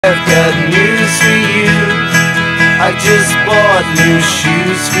I've got news for you. I just bought new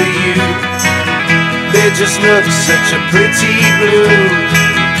shoes for you. They just look such a pretty blue.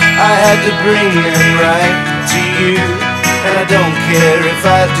 I had to bring them right to you. And I don't care if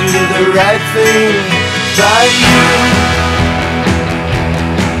I do the right thing by you.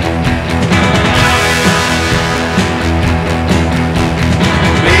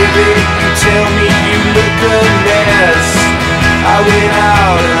 Baby, you tell me you look a mess. I went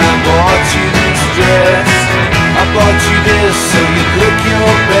out and I bought you this dress. I bought you this so you'd look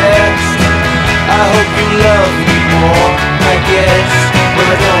your best. I hope you love me more, I guess. But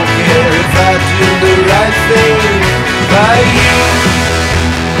I don't care if I do the right thing by you.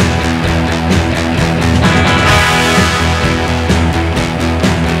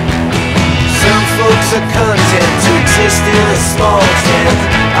 Some folks are content to exist in a small tent.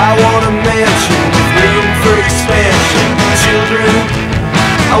 I want a mansion with room for expansion. Children,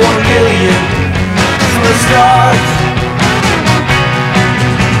 I want 1 million from the start.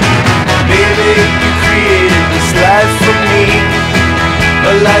 Baby, you created this life for me.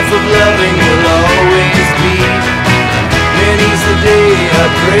 A life of loving will always be. Many's the day I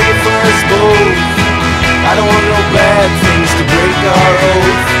pray for us both. I don't want no bad things to break our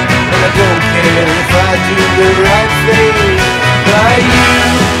oath. And I don't care if I do the right thing by you.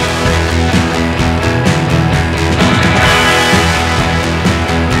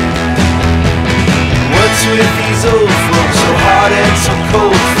 With these old folks, so hard and so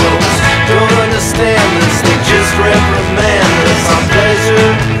cold folks, don't understand this, they just reprimand us. On pleasure,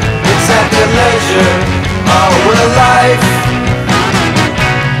 it's after leisure. Oh, what a life.